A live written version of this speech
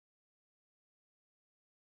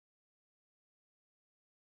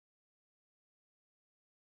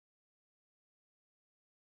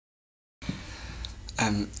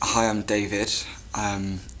Hi, I'm David.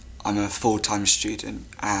 I'm a full-time student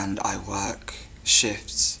and I work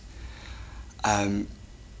shifts. So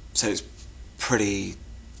it's pretty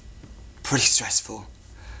stressful.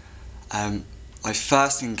 I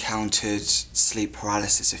first encountered sleep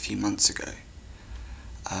paralysis a few months ago.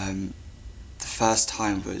 The first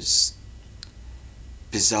time was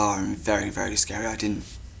bizarre and very scary. I didn't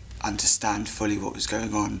understand fully what was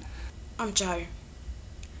going on. I'm Joe.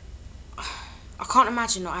 I can't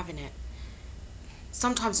imagine not having it.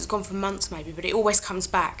 Sometimes it's gone for months maybe, but it always comes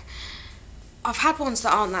back. I've had ones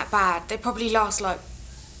that aren't that bad. They probably last like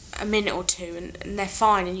a minute or two and they're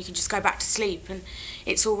fine and you can just go back to sleep and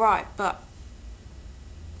it's all right, but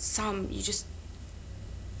some you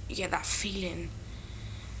get that feeling.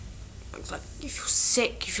 It's like you feel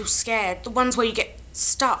sick, you feel scared. The ones where you get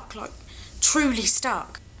stuck, like truly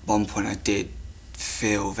stuck. At one point I did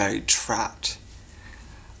feel very trapped.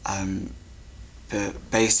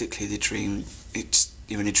 But basically the dream,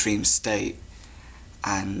 you're in a dream state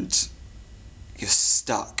and you're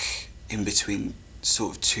stuck in between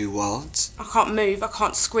sort of two worlds. I can't move, I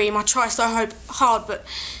can't scream. I try so hard, but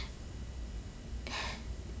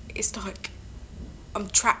it's like I'm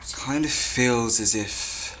trapped. It kind of feels as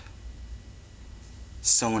if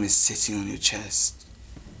someone is sitting on your chest.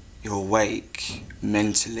 You're awake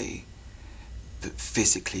mentally, but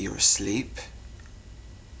physically you're asleep.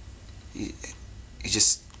 You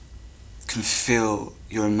just can feel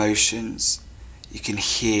your emotions. You can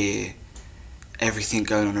hear everything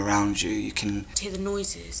going on around you. You can hear the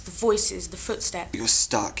noises, the voices, the footsteps. You're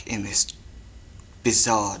stuck in this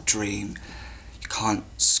bizarre dream. You can't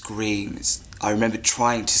scream. I remember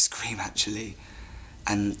trying to scream actually,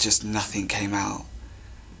 and just nothing came out.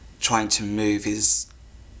 Trying to move is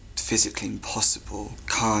physically impossible.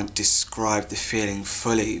 Can't describe the feeling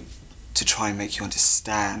fully to try and make you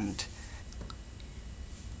understand.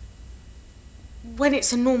 When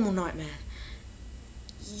it's a normal nightmare,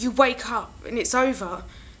 you wake up and it's over.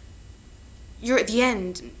 You're at the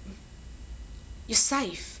end. You're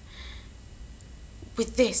safe.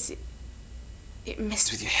 With this, it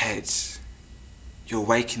messes with your head. You're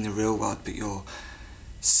awake in the real world, but you're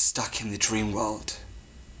stuck in the dream world.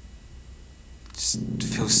 It just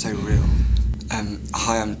feels so real.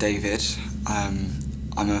 Hi, I'm David. I'm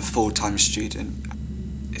a full-time student.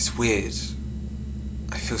 It's weird.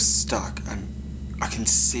 I feel stuck. I can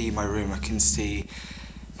see my room, I can see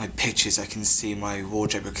my pictures, I can see my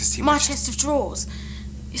wardrobe, I can see my chest of drawers.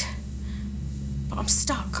 But I'm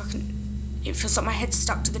stuck. It feels like my head's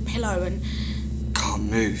stuck to the pillow and can't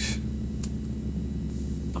move.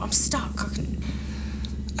 But I'm stuck.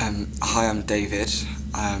 Hi, I'm David.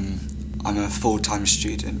 I'm a full-time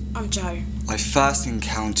student. I'm Joe. I first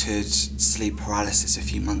encountered sleep paralysis a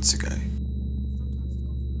few months ago.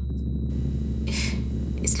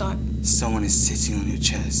 It's like someone is sitting on your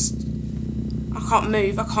chest. I can't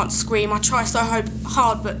move, I can't scream. I try so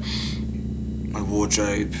hard, but my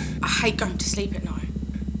wardrobe. I hate going to sleep at night.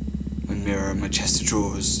 My mirror, my chest of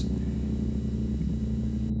drawers.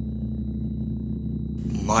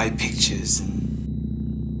 My pictures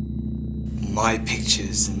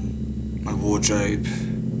and my wardrobe,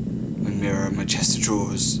 my mirror, my chest of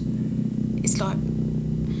drawers. It's like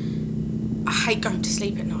I hate going to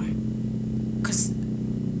sleep at night because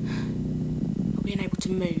not being able to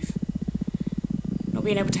move, not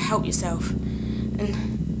being able to help yourself, and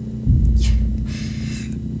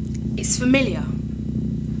it's familiar,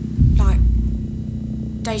 like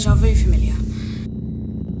deja vu familiar.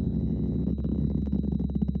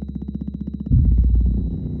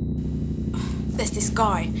 There's this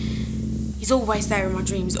guy, he's always there in my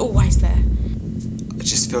dreams, always there. It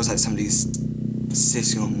just feels like somebody's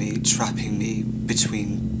sitting on me, trapping me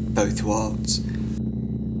between both worlds.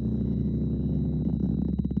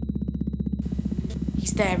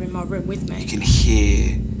 He's there in my room with me. You can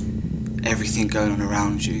hear everything going on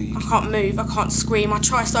around you. I can't move, I can't scream. I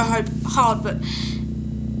try so hard, but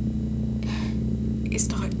it's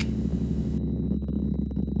like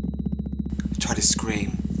I try to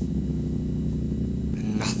scream, but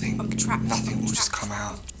nothing. I'm trapped. Nothing will just come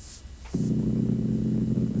out.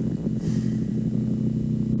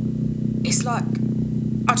 It's like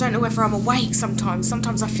I don't know whether I'm awake sometimes.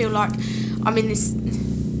 Sometimes I feel like I'm in this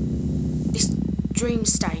dream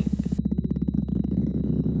state.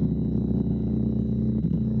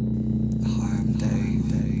 Hi, I'm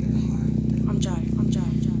Dave. I'm Joe.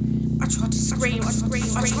 I tried to scream. I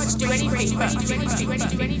tried to do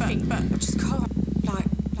anything, but I just can't. Like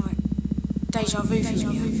deja vu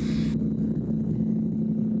familiar.